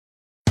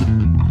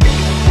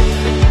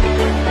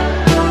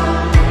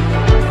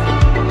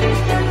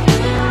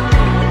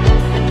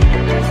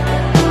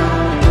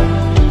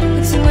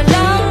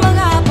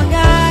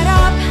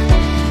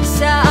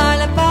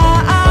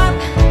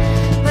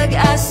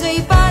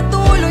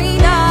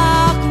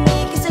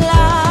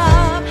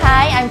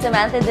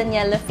Samantha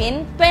Daniela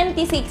Fin,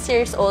 26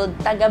 years old,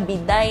 taga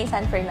Biday,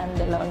 San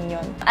Fernando, La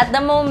Union. At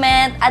the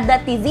moment, at the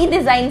TZ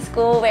Design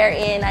School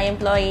wherein I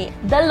employ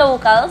the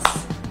locals,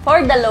 for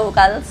the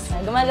locals.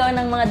 Gumagawa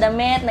ng mga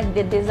damit,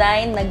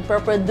 nagde-design,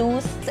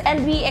 nagpro-produce,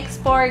 and we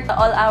export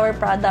all our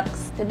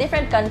products to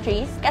different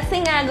countries. Kasi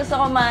nga gusto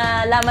ko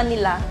malaman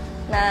nila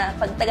na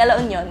pag taga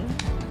La Union,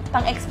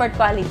 pang-export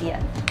quality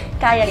yan.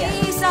 Kaya yan.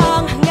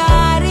 Isang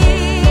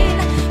hangarin,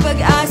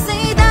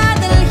 pag-asa'y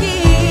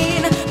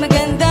dadalhin,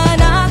 maganda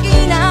na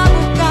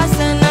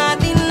kinabukasan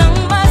natin ng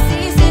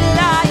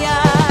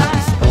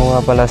masisilayas. Ako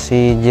nga pala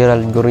si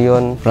Gerald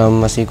Gurion from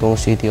Masikong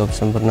City of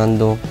San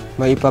Fernando.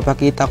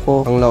 Maipapakita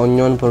ko ang La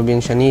Union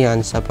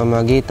Probinsyanihan sa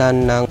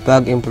pamagitan ng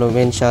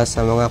pag-impluwensya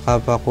sa mga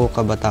kapwa ko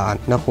kabataan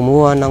na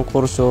kumuha ng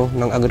kurso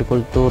ng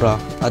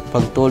agrikultura at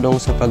pagtulong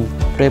sa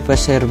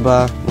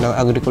pagprepreserba ng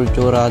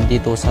agrikultura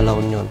dito sa La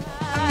Union.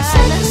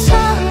 Sana sa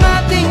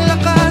ating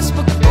lakas,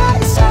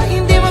 pagkakaisa,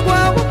 hindi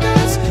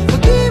magwawakas,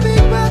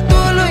 pag-ibig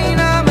patuloy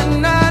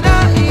naman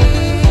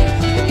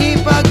nanain,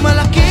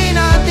 ipagmalaki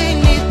natin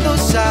ito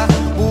sa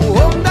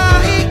buong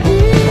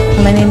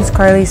daigdig. My name is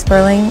Carly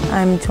Sperling.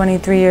 I'm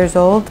 23 years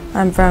old.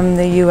 I'm from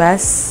the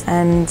US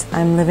and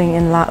I'm living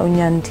in La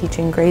Union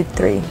teaching grade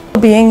 3.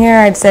 Being here,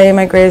 I'd say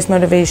my greatest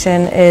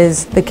motivation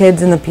is the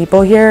kids and the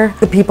people here.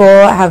 The people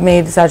have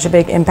made such a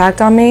big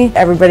impact on me.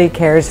 Everybody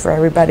cares for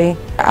everybody.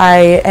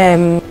 I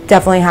am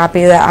definitely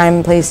happy that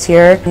I'm placed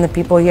here, and the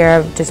people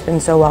here have just been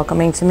so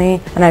welcoming to me,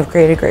 and I've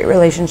created great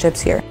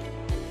relationships here.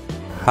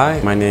 Hi,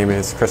 my name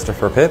is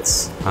Christopher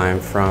Pitts. I'm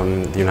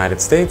from the United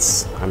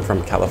States. I'm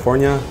from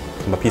California.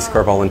 I'm a Peace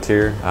Corps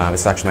volunteer.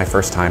 This is actually my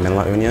first time in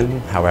La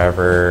Union.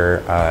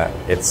 However,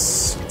 it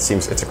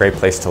seems it's a great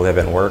place to live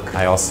and work.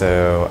 I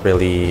also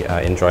really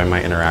enjoy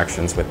my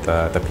interactions with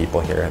the people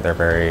here. They're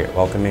very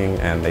welcoming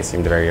and they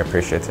seemed very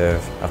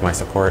appreciative of my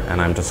support, and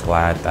I'm just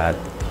glad that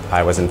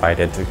I was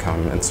invited to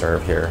come and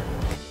serve here.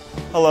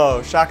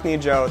 Hello, Shakni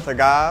Joe,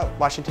 taga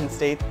Washington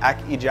State, ak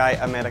Ijay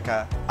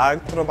America.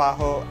 Ag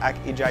trabaho ak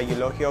Ijay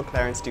Eulogio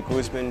Clarence de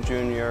Guzman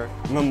Jr.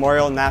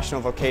 Memorial National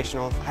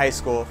Vocational High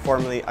School,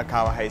 formerly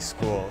Acawa High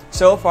School.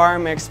 So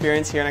far, my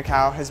experience here in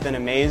Acawa has been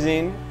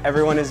amazing.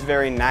 Everyone is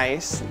very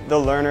nice. The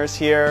learners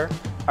here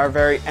are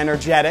very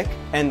energetic,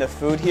 and the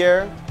food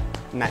here,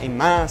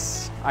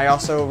 naimas. I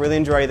also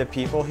really enjoy the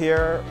people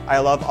here.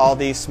 I love all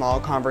these small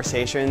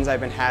conversations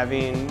I've been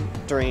having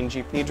during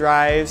jeepney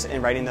drives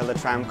and riding the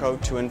Latramco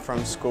to and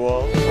from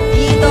school.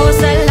 Dito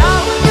sa La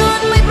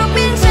Union may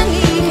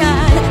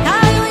probinsyanihan,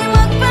 tayo'y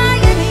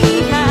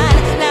magbayanihan,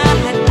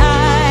 lahat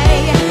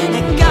ay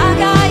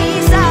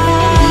nagkakaisa.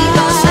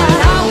 Dito sa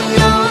La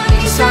Union,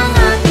 isang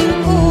ating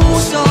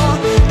puso,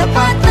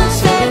 tapat ng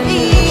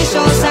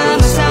serbisyo,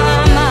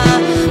 sama-sama,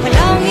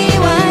 walang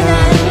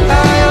iwanan.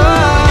 Tayo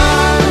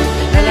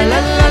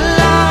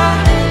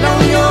La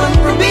Union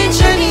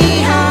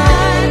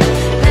Probinsyanihan,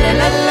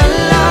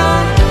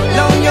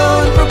 La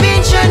Union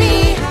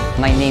Probinsyanihan.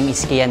 My name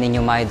is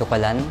inyo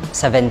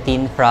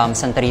 17 from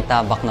Santa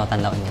Rita,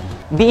 Bacnotan, La Union.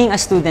 Being a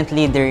student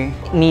leader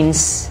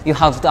means you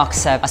have to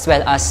accept as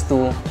well as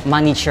to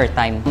manage your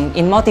time.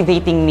 In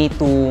motivating me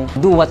to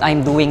do what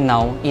I'm doing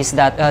now is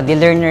that the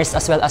learners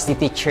as well as the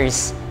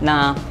teachers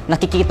na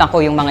nakikita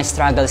ko yung mga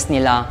struggles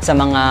nila sa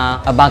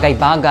mga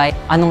bagay-bagay.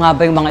 Ano nga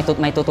ba yung mga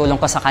may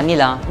tutulong ko sa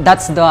kanila?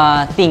 That's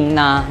the thing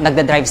na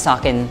nagdadrive sa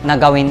akin na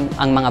gawin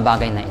ang mga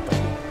bagay na ito.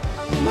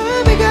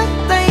 Mabigat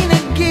ay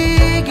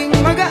nagiging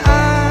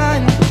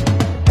magaan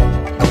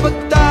kapag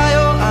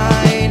tayo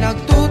ay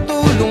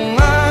nagtutulungan.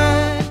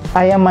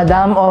 I am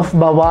Madam of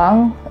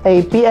Bawang, a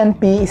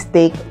PNP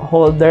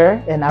stakeholder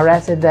and a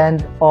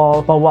resident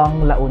of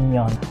Bawang, La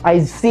Union.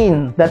 I've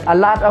seen that a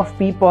lot of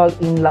people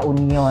in La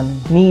Union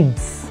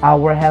needs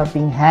our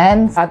helping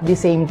hands. At the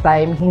same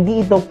time,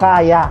 hindi ito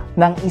kaya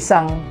ng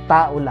isang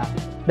tao lang.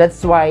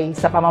 That's why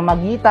sa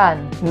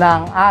pamamagitan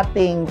ng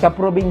ating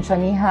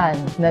kaprobinsyanihan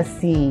na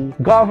si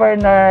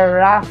Governor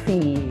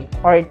Raffy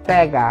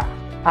Ortega,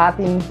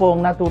 atin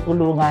pong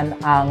natutulungan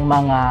ang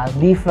mga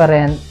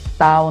different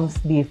towns,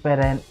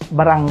 different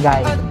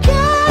barangay. At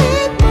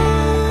kahit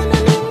man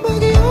anong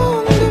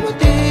bagyong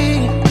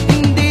dumating,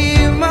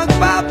 hindi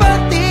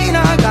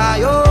magpapatinag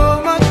tayo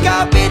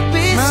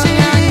magkapit-bisig.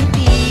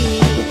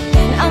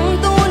 Mananatiling ang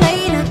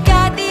tunay na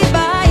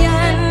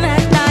katibayan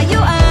at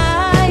tayo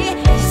ay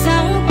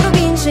isang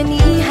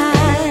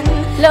probinsyanihan.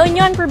 La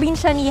Union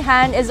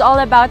Probinsyanihan is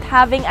all about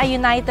having a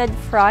united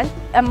front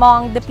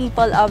among the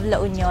people of La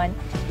Union.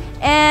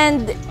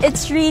 And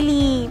it's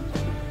really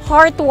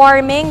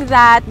heartwarming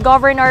that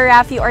Governor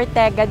Raffy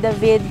Ortega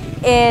David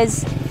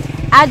is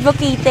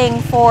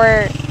advocating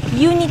for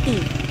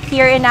unity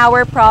here in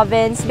our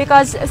province,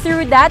 because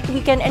through that we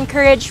can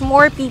encourage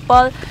more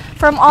people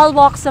from all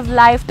walks of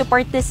life to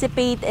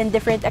participate in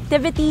different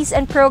activities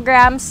and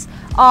programs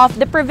of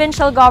the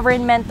provincial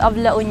government of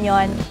La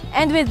Union.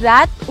 And with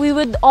that, we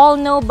would all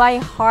know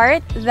by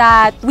heart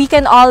that we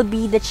can all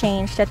be the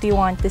change that we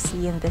want to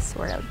see in this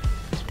world.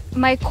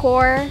 My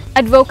core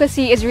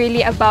advocacy is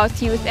really about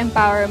youth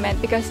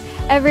empowerment, because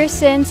Ever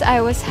since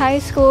I was high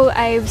school,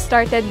 I've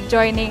started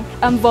joining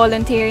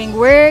volunteering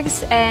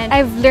works, and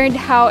I've learned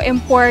how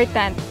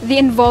important the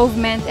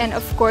involvement and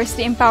of course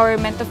the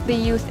empowerment of the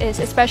youth is,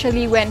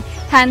 especially when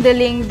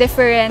handling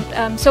different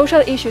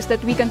social issues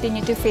that we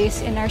continue to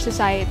face in our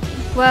society.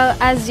 Well,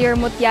 as your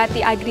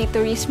Mutyati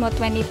Agri-Turismo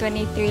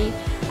 2023,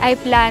 I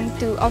plan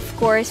to, of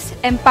course,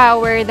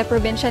 empower the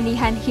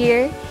Probinsyanihan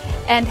here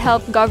and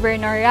help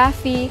Governor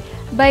Rafi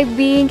by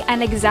being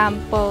an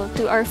example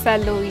to our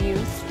fellow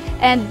youth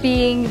and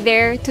being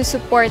there to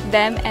support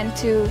them and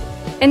to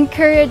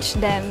encourage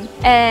them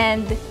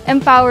and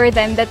empower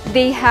them that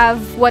they have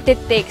what it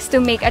takes to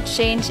make a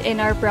change in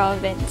our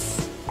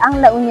province. Ang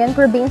La Union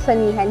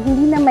Probinsyaanihan,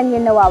 hindi naman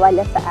yan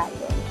nawawala sa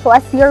atin. So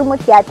as your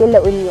Mutyati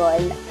La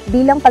Union,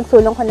 bilang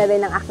pagsulong ko na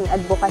rin ng aking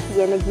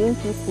advokasya na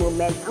Greenpeace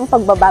Movement, ang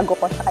pagbabago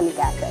ko sa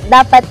kalikasan.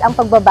 Dapat ang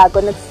pagbabago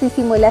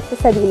nagsisimula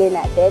sa sarili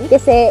natin.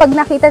 Kasi pag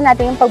nakita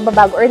natin yung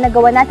pagbabago or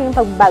nagawa natin yung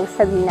pagbabago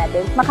sa sarili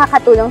natin,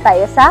 makakatulong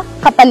tayo sa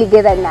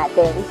kapaligiran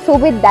natin. So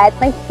with that,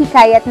 may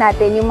hikayat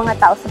natin yung mga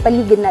tao sa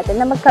paligid natin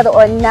na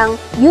magkaroon ng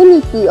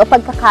unity o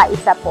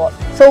pagkakaisa po.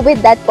 So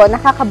with that po,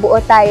 nakakabuo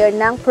tayo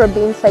ng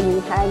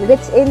Probinsyanihan,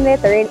 which in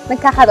return,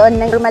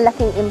 nagkakaroon ng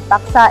malaking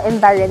impact sa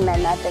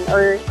environment natin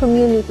or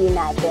community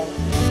natin.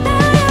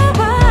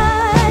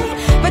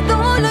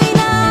 Patuloy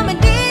naman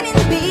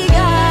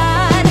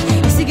dinindigan,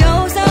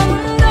 isigaw sa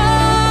mundo.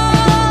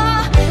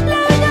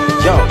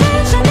 Yo,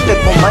 ulit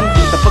mo man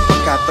dito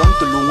pagpagkataong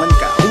tulungan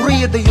ka.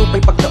 Uriya dayo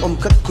pa'y pagdaom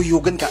ka't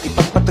kuyugan ka.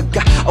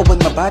 Ipagpataga, awan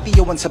mabati,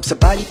 awan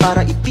sabsabali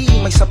para iti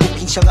may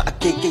sapukin siya nga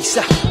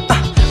agkekaysa.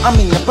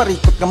 Amin nga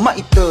parikot nga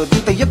maito, di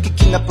tayo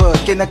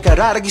kikinapot, kaya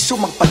nagkararagi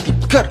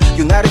sumagpatipkar.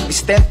 United we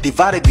stand,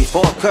 divided we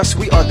fall, cause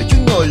we are the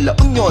Union, La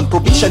Union,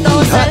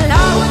 Probinsyanihan.